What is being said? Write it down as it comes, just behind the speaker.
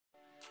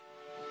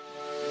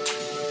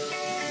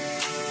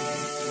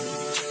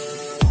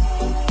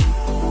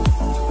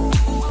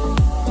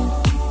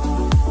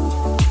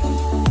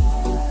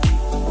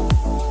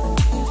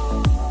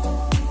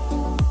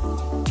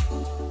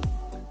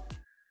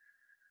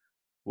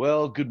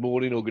Well, good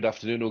morning or good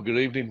afternoon or good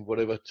evening,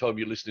 whatever time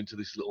you're listening to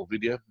this little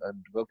video,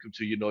 and welcome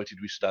to United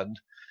We Stand.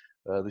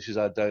 This is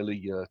our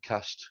daily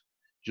cast,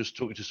 just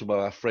talking to some of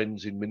our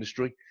friends in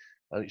ministry,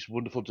 and it's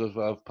wonderful to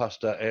have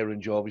Pastor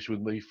Aaron Jarvis with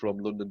me from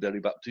Londonderry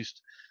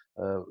Baptist.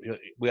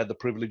 We had the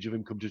privilege of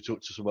him come to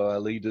talk to some of our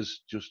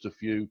leaders just a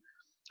few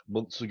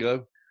months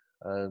ago,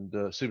 and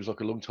seems like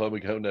a long time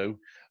ago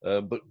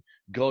now, but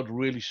God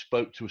really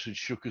spoke to us and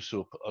shook us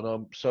up, and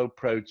I'm so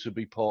proud to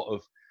be part of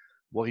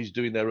what he's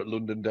doing there at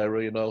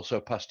Londonderry, and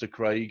also Pastor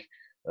Craig.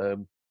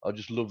 I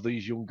just love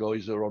these young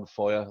guys that are on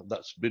fire.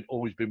 That's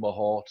always been my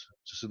heart,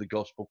 to see the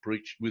gospel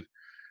preached with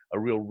a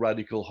real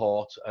radical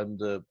heart,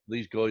 and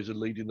these guys are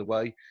leading the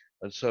way.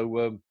 And so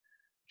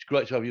it's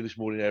great to have you this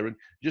morning, Aaron.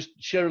 Just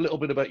share a little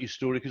bit about your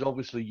story, because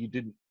obviously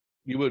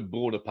you weren't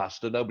born a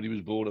pastor. Nobody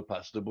was born a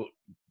pastor, but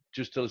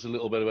just tell us a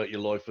little bit about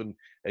your life and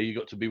how you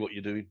got to be what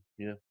you're doing.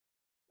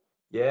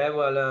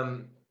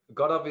 Well,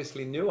 God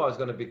obviously knew I was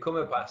going to become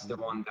a pastor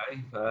one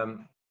day,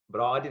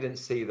 but I didn't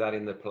see that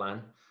in the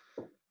plan.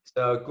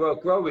 So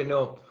growing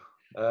up,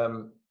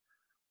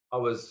 I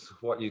was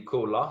what you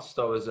call lost.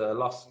 I was a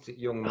lost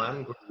young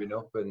man growing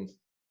up, and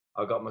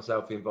I got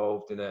myself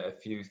involved in a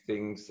few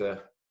things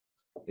that,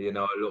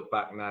 I look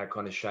back now,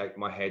 kind of shake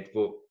my head,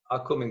 but I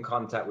come in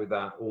contact with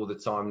that all the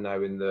time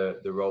now in the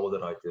role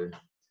that I do.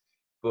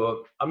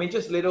 But I mean,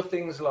 just little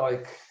things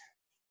like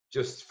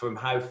just from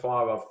how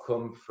far I've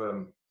come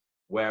from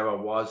where I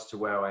was to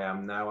where I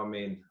am now. I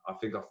mean, I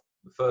think the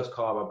first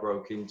car I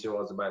broke into,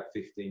 I was about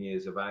 15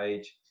 years of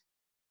age.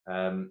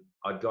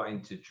 I got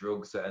into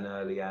drugs at an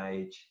early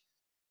age.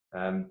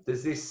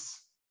 There's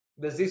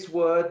this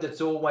word that's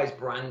always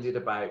branded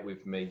about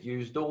with me,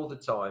 used all the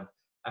time.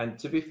 And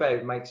to be fair,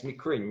 it makes me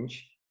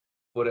cringe,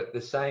 but at the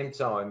same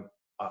time,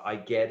 I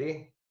get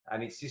it.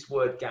 And it's this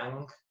word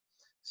gang.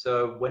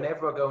 So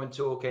whenever I go and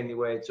talk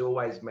anywhere, it's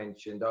always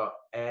mentioned,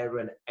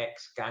 Aaron,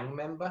 ex-gang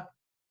member.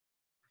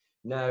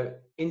 Now,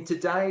 in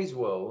today's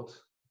world,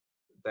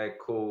 they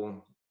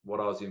call what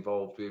I was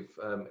involved with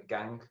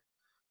gang.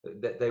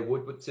 They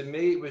would, but to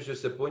me, it was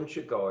just a bunch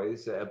of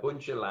guys, a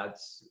bunch of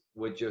lads.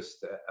 We're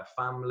just a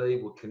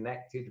family. We're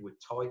connected. We're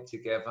tight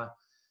together.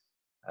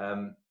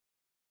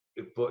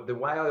 But the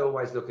way I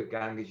always look at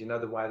gang is,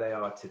 the way they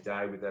are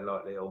today with their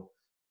like little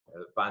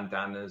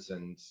bandanas,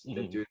 and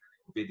they're doing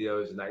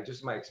videos, and that, it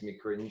just makes me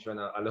cringe when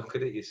I look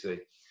at it, you see.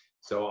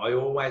 So I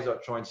always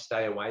try and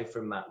stay away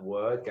from that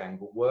word, gang.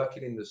 But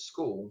working in the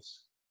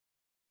schools,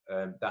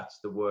 that's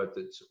the word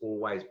that's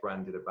always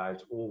branded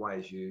about,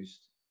 always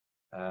used.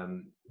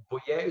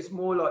 But yeah, it's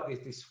more like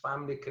this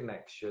family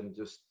connection.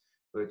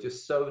 We're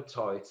just so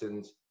tight,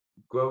 and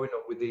growing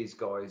up with these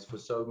guys for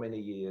so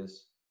many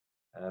years,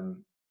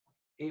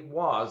 it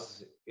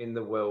was in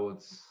the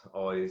world's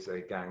eyes a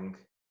gang,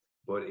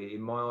 but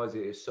in my eyes,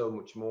 it is so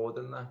much more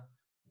than that.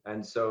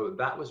 And so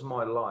that was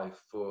my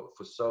life for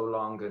so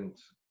long. And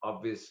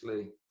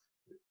obviously,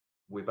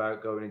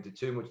 without going into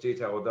too much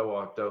detail, although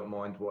I don't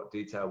mind what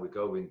detail we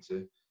go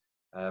into,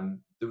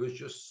 there was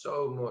just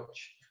so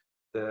much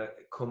that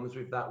comes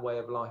with that way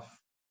of life.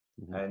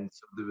 And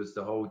so there was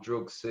the whole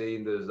drug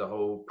scene, there was the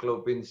whole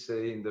clubbing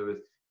scene,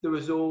 there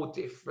was all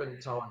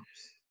different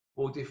types,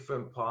 all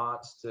different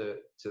parts to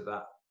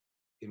that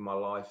in my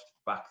life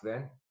back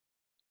then.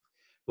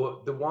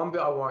 But the one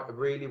bit I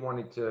really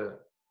wanted to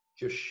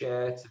just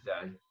share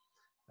today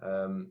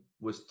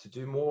was to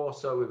do more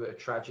so with a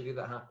tragedy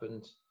that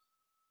happened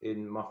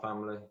in my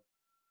family.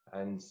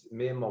 And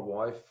me and my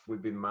wife,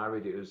 we've been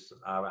married. It was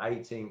our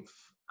 18th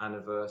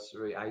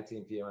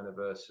year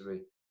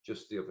anniversary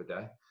just the other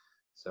day.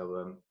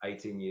 So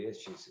 18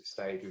 years she's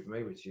stayed with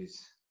me, which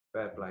is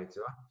fair play to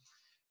her.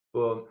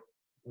 But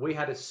we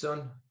had a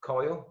son,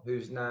 Kyle,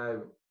 who's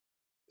now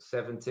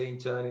 17,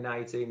 turning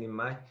 18 in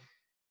May.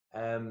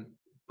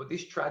 But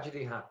this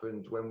tragedy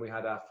happened when we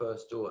had our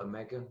first daughter,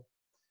 Megan.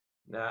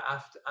 Now,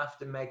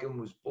 after Megan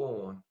was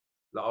born,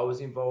 like, I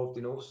was involved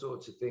in all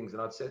sorts of things.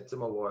 And I'd said to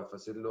my wife, I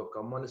said, look,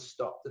 I'm going to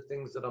stop the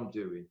things that I'm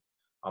doing.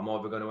 I'm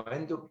either going to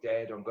end up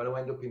dead, I'm going to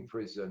end up in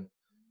prison.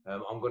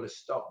 I'm going to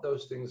stop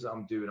those things that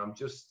I'm doing. I'm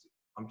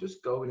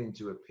just going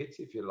into a pit,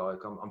 if you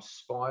like. I'm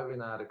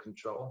spiraling out of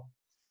control.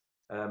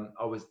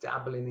 I was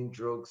dabbling in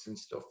drugs and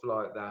stuff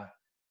like that.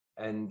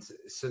 And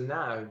so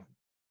now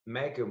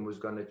Megan was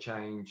going to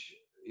change.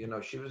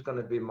 She was going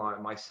to be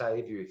my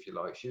savior, if you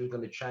like. She was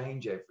going to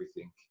change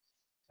everything.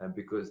 And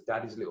because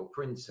Daddy's little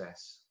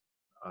princess,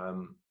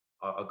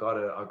 I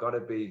gotta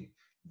be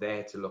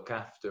there to look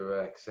after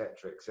her,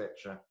 etc.,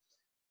 etc.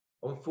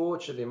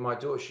 Unfortunately, my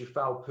daughter, she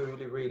fell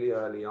poorly really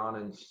early on,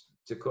 and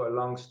to cut a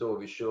long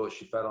story short,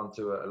 she fell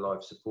onto a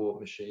life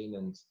support machine.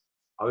 And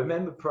I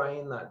remember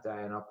praying that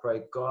day, and I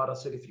prayed, God, I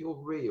said, if you're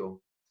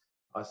real,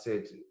 I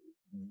said,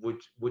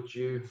 would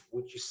you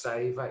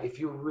save her? If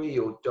you're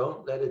real,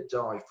 don't let her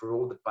die for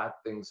all the bad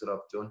things that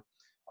I've done.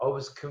 I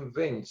was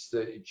convinced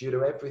that due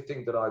to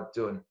everything that I'd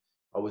done,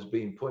 I was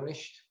being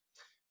punished.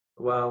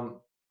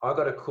 Well, I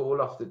got a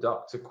call off the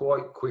doctor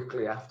quite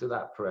quickly after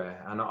that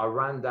prayer, and I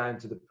ran down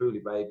to the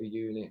Pooley baby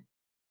unit,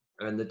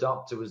 And the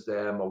doctor was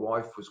there, my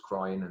wife was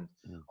crying, and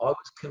I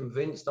was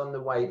convinced on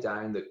the way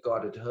down that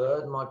God had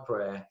heard my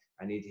prayer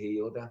and he'd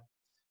healed her.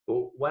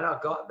 But when I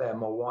got there,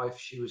 my wife,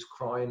 she was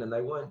crying, and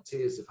they weren't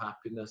tears of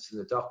happiness.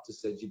 And the doctor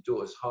said, your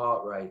daughter's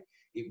heart rate,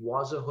 it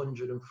was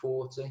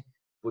 140,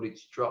 but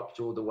it's dropped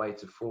all the way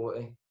to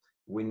 40.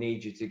 We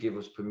need you to give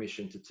us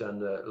permission to turn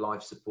the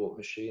life support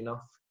machine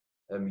off.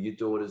 Your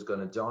daughter's going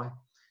to die.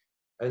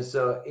 And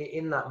so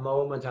in that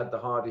moment, I had the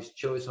hardest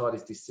choice,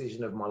 hardest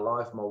decision of my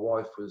life. My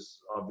wife was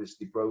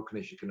obviously broken,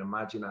 as you can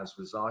imagine, as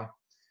was I.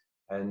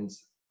 And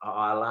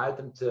I allowed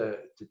them to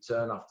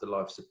turn off the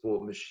life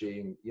support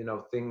machine. You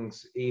know,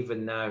 things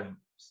even now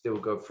still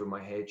go through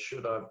my head.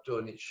 Should I have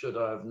done it? Should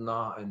I have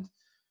not? And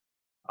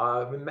I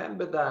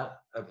remember that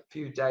a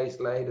few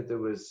days later, there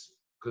was,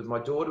 because my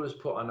daughter was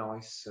put on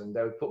ice, and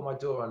they would put my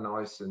daughter on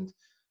ice, and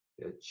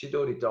she'd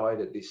already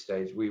died at this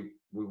stage. We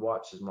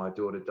watched as my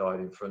daughter died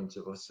in front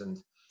of us, and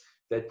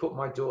they'd put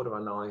my daughter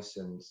on ice,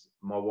 and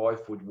my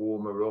wife would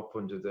warm her up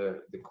under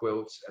the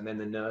quilts, and then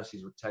the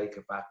nurses would take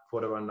her back,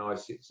 put her on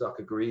ice. It's like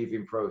a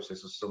grieving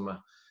process or something.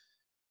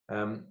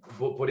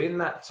 But in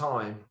that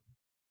time,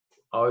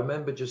 I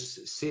remember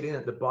just sitting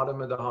at the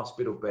bottom of the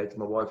hospital bed.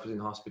 My wife was in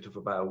hospital for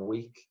about a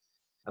week,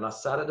 and I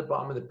sat at the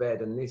bottom of the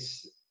bed, and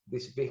this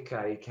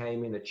vicar, he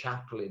came in, a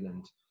chaplain,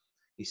 and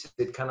he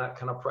said, can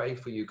I pray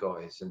for you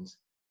guys? And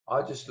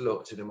I just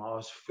looked at him. I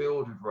was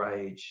filled with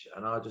rage,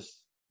 and I just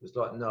was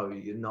like, no,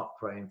 you're not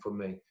praying for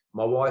me.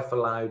 My wife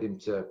allowed him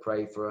to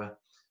pray for her.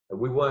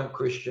 We weren't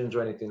Christians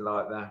or anything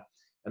like that.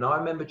 And I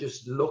remember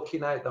just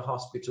looking out the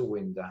hospital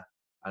window,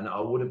 and I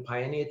wouldn't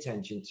pay any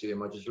attention to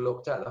him. I just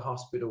looked out the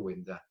hospital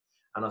window,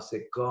 and I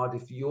said, God,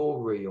 if you're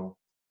real,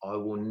 I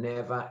will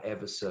never,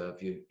 ever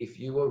serve you. If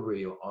you are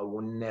real, I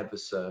will never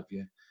serve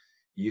you.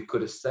 You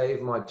could have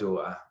saved my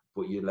daughter,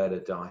 but you let her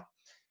die.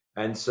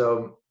 And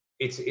so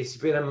it's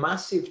been a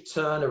massive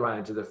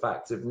turnaround to the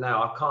fact of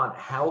now I can't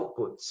help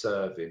but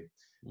serve him.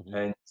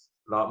 And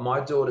like, my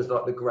daughter's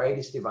like the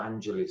greatest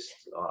evangelist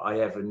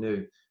I ever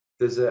knew.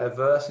 There's a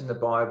verse in the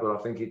Bible,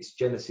 I think it's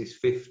Genesis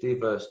 50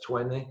 verse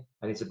 20,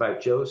 and it's about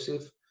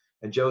Joseph.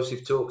 And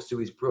Joseph talks to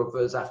his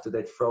brothers after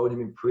they'd thrown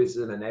him in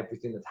prison and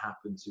everything that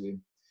happened to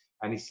him.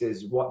 And he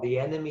says, what the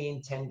enemy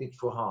intended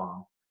for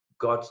harm,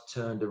 God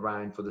turned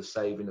around for the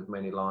saving of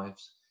many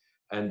lives.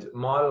 And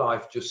my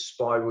life just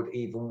spiraled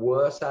even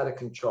worse out of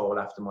control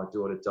after my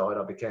daughter died.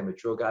 I became a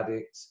drug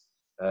addict,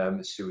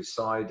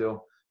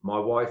 suicidal. My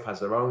wife has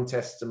her own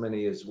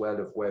testimony as well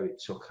of where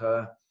it took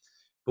her.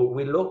 But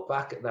we look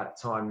back at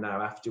that time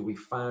now after we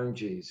found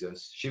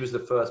Jesus. She was the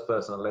first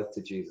person I led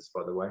to Jesus,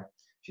 by the way.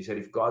 She said,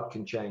 if God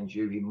can change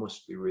you, he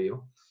must be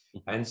real.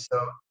 And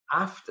so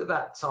after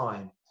that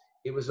time,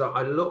 it was like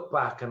I look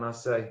back and I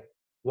say,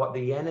 what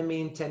the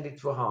enemy intended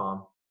for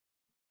harm,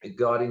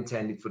 God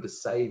intended for the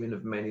saving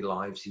of many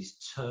lives. He's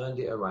turned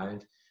it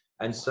around.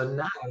 And so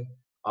now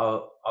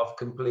I've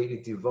completely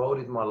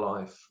devoted my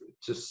life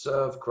to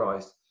serve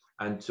Christ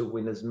and to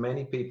win as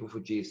many people for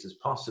Jesus as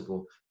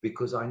possible,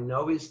 because I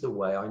know he's the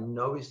way, I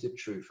know he's the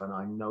truth, and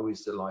I know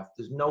he's the life.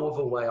 There's no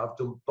other way. I've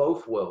done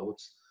both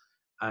worlds.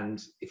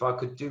 And if I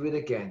could do it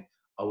again,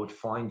 I would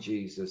find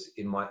Jesus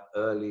in my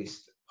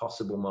earliest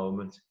possible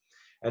moment.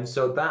 And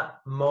so that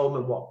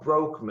moment, what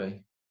broke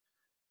me,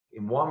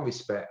 in one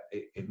respect,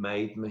 it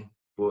made me,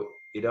 but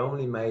it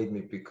only made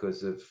me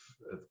because of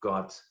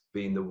God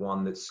being the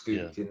one that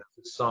scooped in.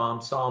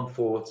 Psalm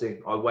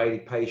 40, I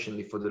waited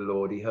patiently for the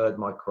Lord. He heard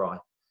my cry.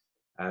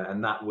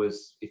 And that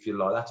was, if you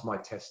like, that's my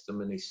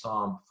testimony,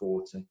 Psalm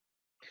 40.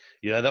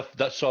 Yeah,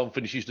 that psalm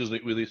finishes, doesn't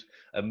it, with this,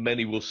 and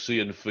many will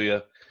see and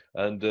fear.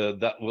 And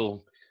that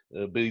will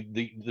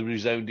be the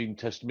resounding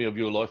testimony of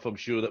your life. I'm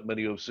sure that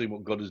many have seen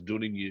what God has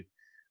done in you.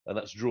 And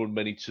that's drawn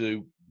many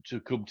to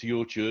come to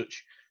your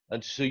church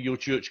and to see your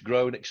church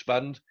grow and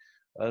expand.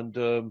 And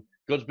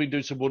God's been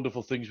doing some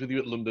wonderful things with you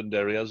at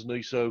Londonderry, hasn't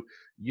he? So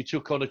you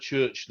took on a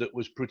church that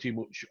was pretty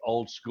much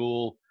old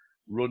school,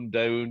 run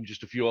down,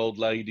 just a few old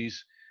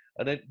ladies.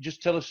 And then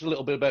just tell us a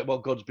little bit about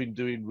what God's been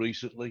doing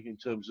recently in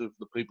terms of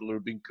the people who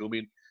have been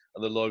coming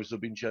and the lives that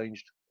have been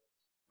changed.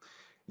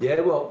 Yeah,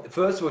 well,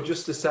 first of all,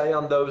 just to say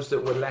on those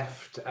that were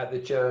left at the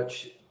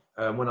church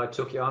when I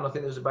took it on, I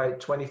think there was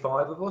about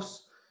 25 of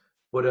us,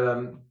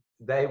 but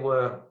they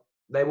were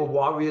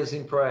warriors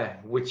in prayer,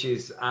 which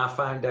is our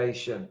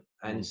foundation.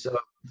 And so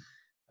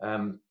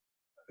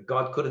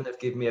God couldn't have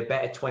given me a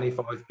better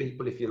 25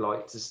 people, if you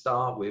like, to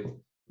start with.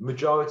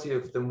 Majority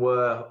of them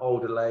were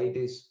older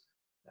ladies,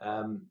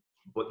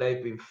 but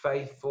they've been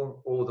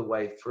faithful all the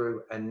way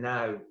through. And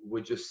now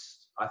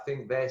I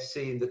think they're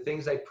seeing the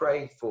things they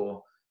prayed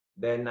for,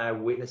 they're now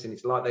witnessing.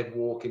 It's like they're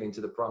walking into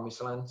the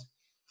promised land.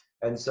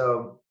 And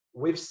so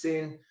we've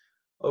seen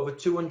over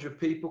 200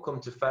 people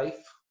come to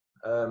faith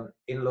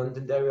in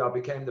Londonderry. I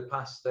became the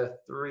pastor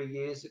 3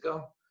 years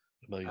ago.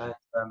 Amazing.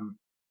 And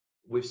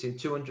we've seen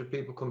 200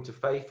 people come to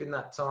faith in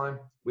that time.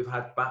 We've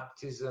had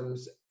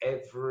baptisms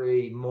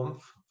every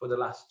month for the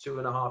last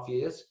 2.5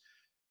 years.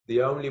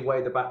 The only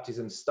way the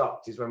baptism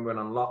stopped is when we went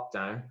on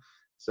lockdown.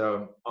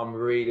 So I'm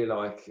really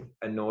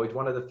annoyed.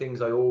 One of the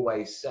things I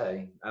always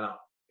say, and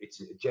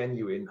it's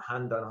genuine,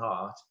 hand on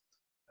heart.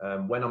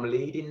 When I'm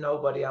leading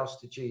nobody else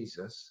to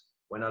Jesus,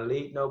 when I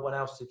lead no one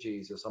else to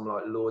Jesus, I'm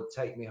like, Lord,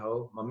 take me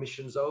home. My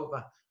mission's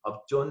over. I've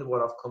done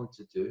what I've come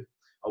to do.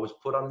 I was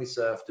put on this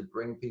earth to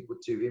bring people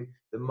to him.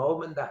 The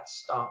moment that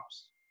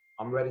stops,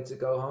 I'm ready to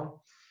go home.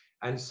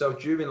 And so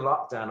during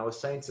lockdown, I was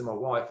saying to my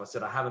wife, I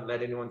said, I haven't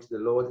led anyone to the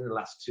Lord in the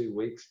last 2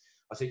 weeks.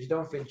 I said, you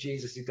don't think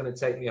Jesus is going to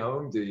take me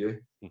home, do you?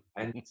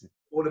 And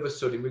all of a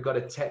sudden, we got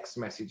a text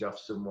message off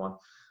someone.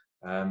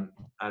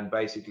 And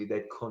basically,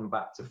 they'd come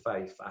back to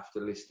faith after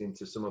listening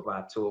to some of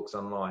our talks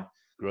online.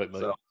 Great,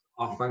 mate. So,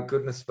 oh, thank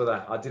goodness for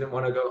that. I didn't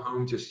want to go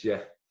home just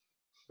yet.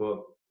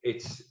 But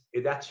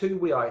that's who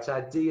we are. It's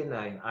our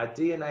DNA. Our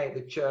DNA at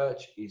the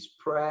church is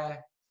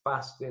prayer,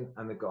 fasting,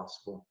 and the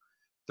gospel.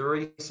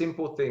 3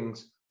 simple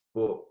things,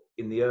 but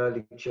in the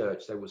early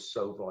church, they were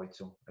so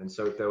vital. And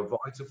so if they were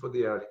vital for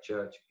the early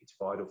church, it's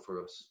vital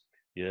for us.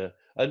 Yeah,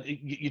 and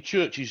your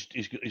church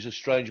is a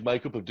strange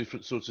makeup of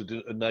different sorts of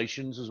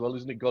nations as well,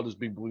 isn't it? God has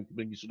been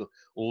bringing sort of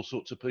all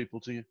sorts of people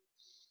to you.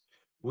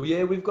 Well,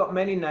 yeah, we've got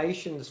many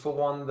nations. For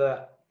one,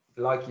 that,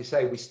 like you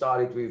say, we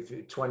started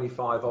with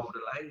 25 older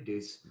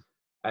ladies.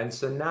 And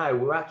so now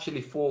we're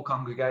actually 4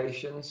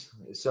 congregations.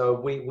 So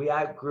we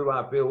outgrew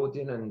our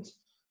building, and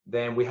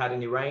then we had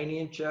an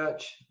Iranian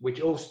church, which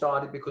all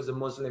started because a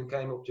Muslim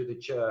came up to the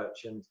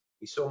church and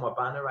he saw my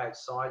banner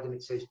outside and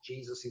it says,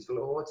 Jesus is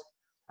Lord.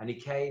 And he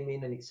came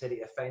in and it said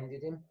it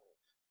offended him.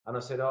 And I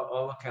said,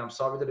 oh, okay, I'm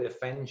sorry that it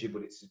offends you,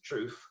 but it's the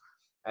truth.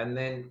 And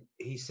then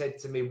he said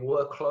to me,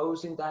 we're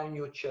closing down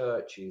your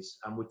churches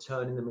and we're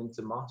turning them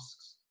into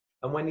mosques.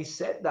 And when he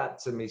said that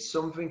to me,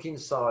 something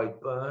inside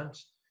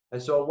burnt.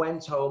 And so I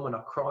went home and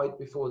I cried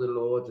before the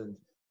Lord and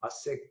I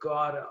said,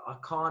 God, I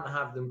can't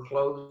have them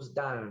close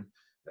down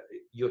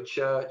your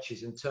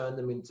churches and turn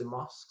them into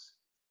mosques.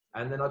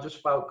 And then I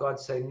just felt God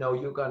say, no,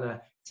 you're going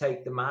to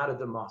take them out of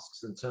the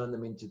mosques and turn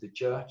them into the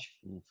church.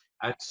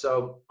 And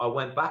so I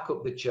went back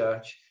up the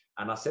church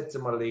and I said to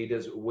my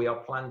leaders, we are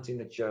planting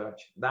a church.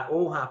 That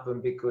all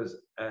happened because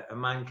a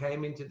man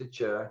came into the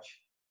church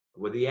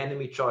where the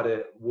enemy tried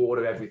to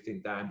water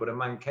everything down. But a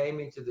man came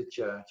into the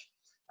church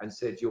and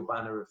said, your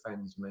banner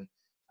offends me.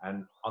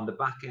 And on the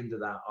back end of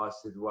that, I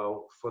said,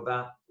 well, for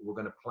that, we're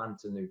going to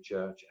plant a new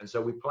church. And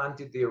so we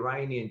planted the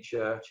Iranian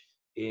church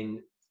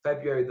in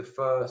February the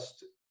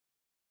 1st,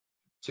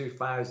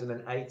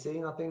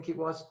 2018, I think it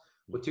was,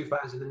 or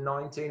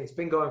 2019. It's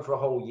been going for a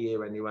whole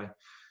year anyway.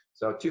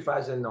 So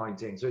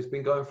 2019. So it's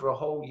been going for a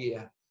whole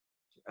year.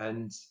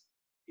 And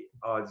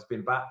there's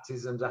been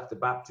baptisms after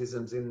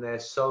baptisms in there,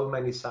 so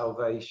many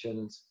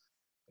salvations.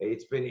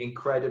 It's been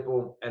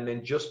incredible. And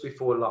then just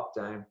before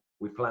lockdown,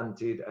 we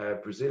planted a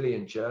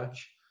Brazilian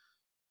church.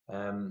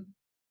 And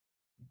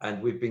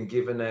we've been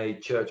given a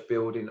church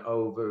building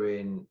over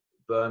in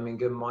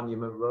Birmingham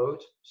Monument Road.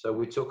 So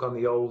we took on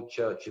the old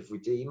Church of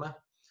Redeemer.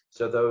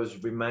 So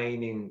those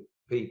remaining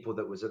people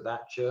that was at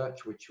that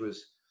church, which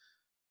was,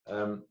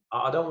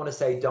 I don't want to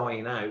say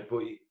dying out,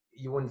 but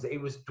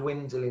it was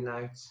dwindling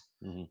out.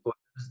 Mm-hmm. But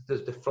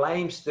there's the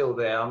flame's still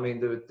there. I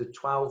mean, the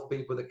 12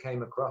 people that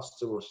came across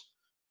to us,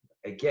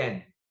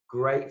 again,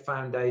 great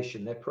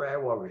foundation. They're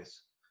prayer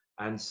warriors.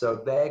 And so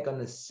they're going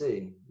to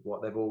see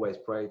what they've always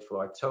prayed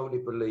for. I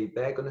totally believe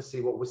they're going to see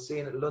what we're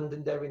seeing at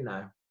Londonderry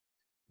now.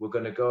 We're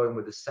going to go in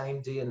with the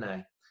same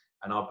DNA.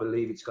 And I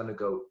believe it's going to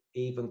go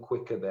even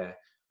quicker there.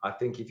 I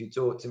think if you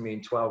talk to me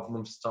in 12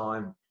 months'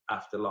 time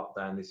after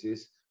lockdown, this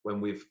is when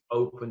we've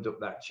opened up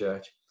that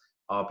church,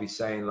 I'll be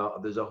saying, like,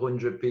 there's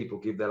 100 people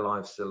give their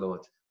lives to the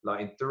Lord. Like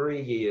in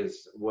 3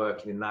 years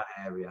working in that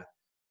area,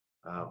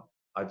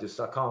 I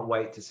can't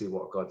wait to see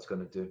what God's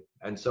going to do.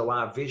 And so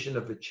our vision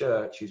of the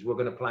church is we're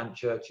going to plant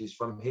churches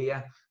from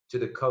here to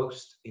the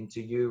coast,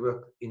 into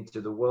Europe, into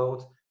the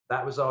world.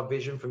 That was our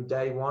vision from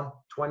day one.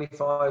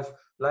 25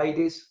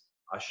 ladies,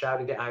 I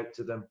shouted it out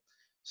to them.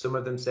 Some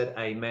of them said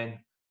amen.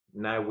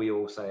 Now we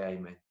all say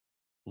amen.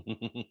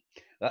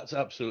 That's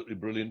absolutely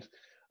brilliant.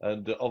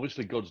 And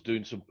obviously God's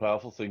doing some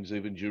powerful things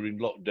even during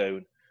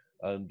lockdown.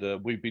 And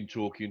we've been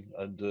talking,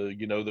 and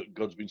you know that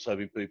God's been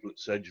saving people at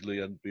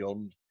Sedgley and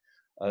beyond.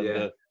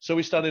 And so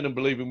we're standing and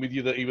believing with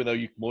you that even though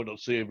you might not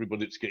see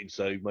everybody that's getting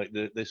saved, mate,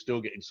 they're still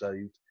getting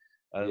saved.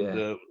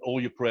 And all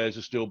your prayers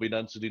are still being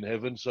answered in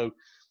heaven. So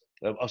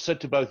I've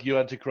said to both you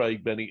and to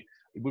Craig, Benny,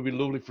 it would be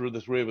lovely for the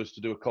 3 of us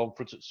to do a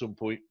conference at some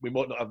point. We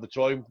might not have the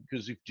time,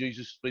 because if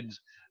Jesus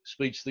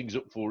speeds things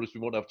up for us,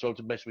 we won't have time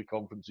to mess with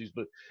conferences.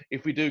 But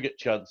if we do get a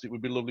chance, it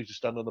would be lovely to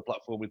stand on the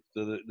platform with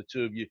the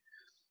 2 of you.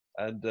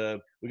 And we're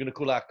going to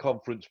call our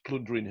conference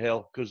Plundering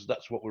Hell, because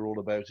that's what we're all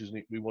about, isn't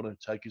it? We want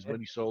to take as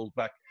many souls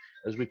back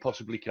as we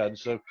possibly can.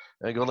 So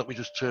hang on, let me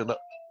just turn that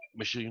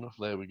machine off.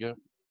 There we go.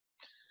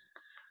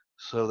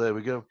 So there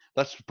we go.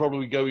 That's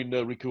probably going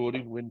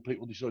recording when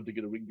people decide to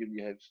get a ring in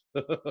your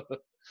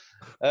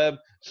house.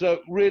 So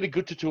really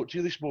good to talk to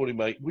you this morning,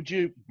 mate. Would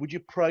you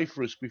pray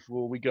for us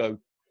before we go?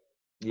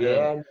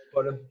 Yeah.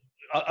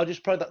 I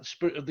just pray that the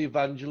spirit of the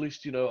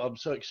evangelist, you know, I'm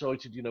so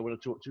excited, you know, when I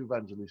talk to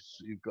evangelists,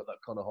 you've got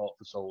that kind of heart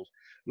for souls.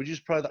 We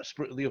just pray that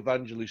spirit of the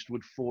evangelist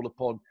would fall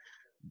upon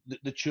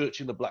the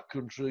church in the Black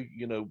Country,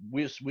 you know,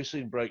 we're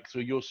seeing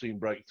breakthrough, you're seeing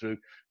breakthrough,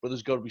 but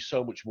there's got to be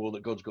so much more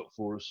that God's got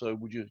for us. So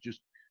would you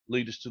just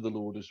lead us to the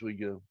Lord as we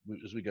go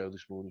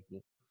this morning? Yeah.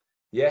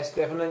 Yes,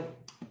 definitely.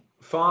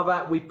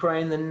 Father, we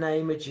pray in the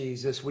name of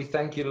Jesus. We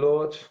thank you,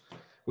 Lord.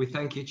 We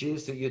thank you,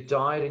 Jesus, that you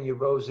died and you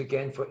rose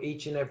again for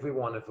each and every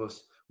one of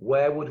us.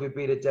 Where would we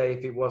be today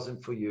if it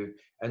wasn't for you?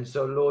 And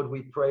so, Lord,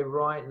 we pray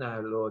right now,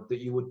 Lord,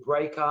 that you would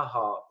break our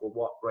heart for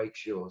what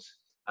breaks yours.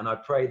 And I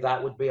pray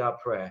that would be our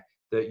prayer,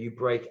 that you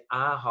break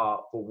our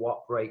heart for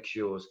what breaks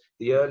yours.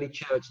 The early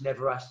church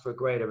never asked for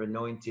greater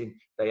anointing.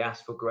 They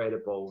asked for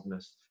greater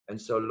boldness.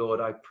 And so, Lord,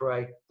 I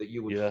pray that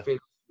you would fill us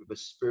with a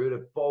spirit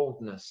of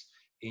boldness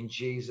in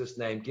Jesus'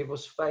 name. Give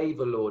us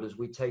favor, Lord, as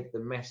we take the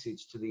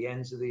message to the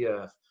ends of the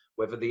earth,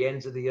 whether the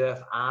ends of the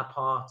earth, our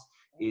part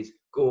is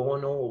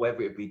Gornal, or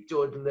whether it be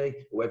Dudley,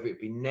 or whether it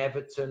be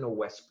Neverton, or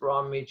West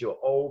Bromwich, or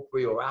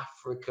Albury, or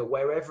Africa,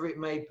 wherever it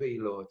may be,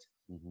 Lord.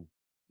 Mm-hmm.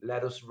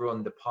 Let us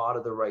run the part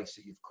of the race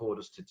that you've called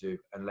us to do,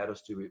 and let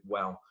us do it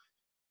well.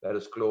 Let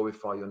us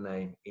glorify your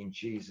name in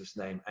Jesus'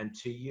 name. And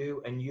to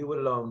you and you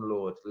alone,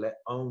 Lord, let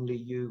only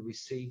you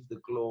receive the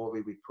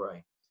glory, we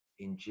pray.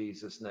 In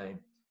Jesus' name.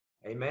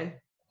 Amen.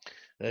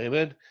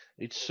 Amen.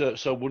 It's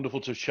so wonderful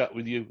to chat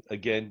with you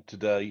again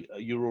today.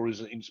 You're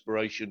always an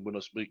inspiration when I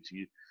speak to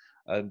you,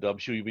 and I'm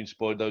sure you've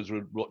inspired those who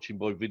are watching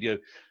by video.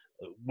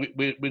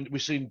 We're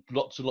seeing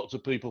lots and lots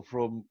of people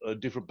from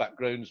different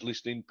backgrounds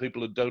listening,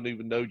 people that don't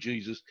even know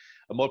Jesus.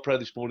 And my prayer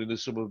this morning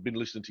is some have been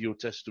listening to your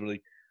testimony,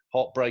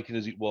 heartbreaking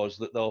as it was,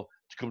 that they'll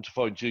come to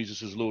find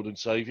Jesus as Lord and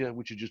Saviour,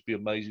 which would just be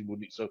amazing,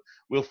 wouldn't it? So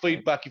we'll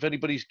feed back. If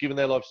anybody's given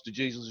their lives to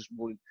Jesus this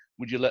morning,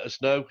 would you let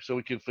us know so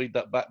we can feed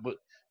that back? But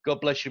God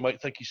bless you,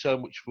 mate. Thank you so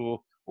much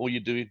for all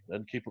you're doing,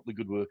 and keep up the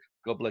good work.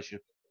 God bless you.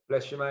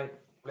 Bless you, mate.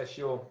 Bless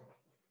you all.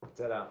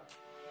 Ta-da.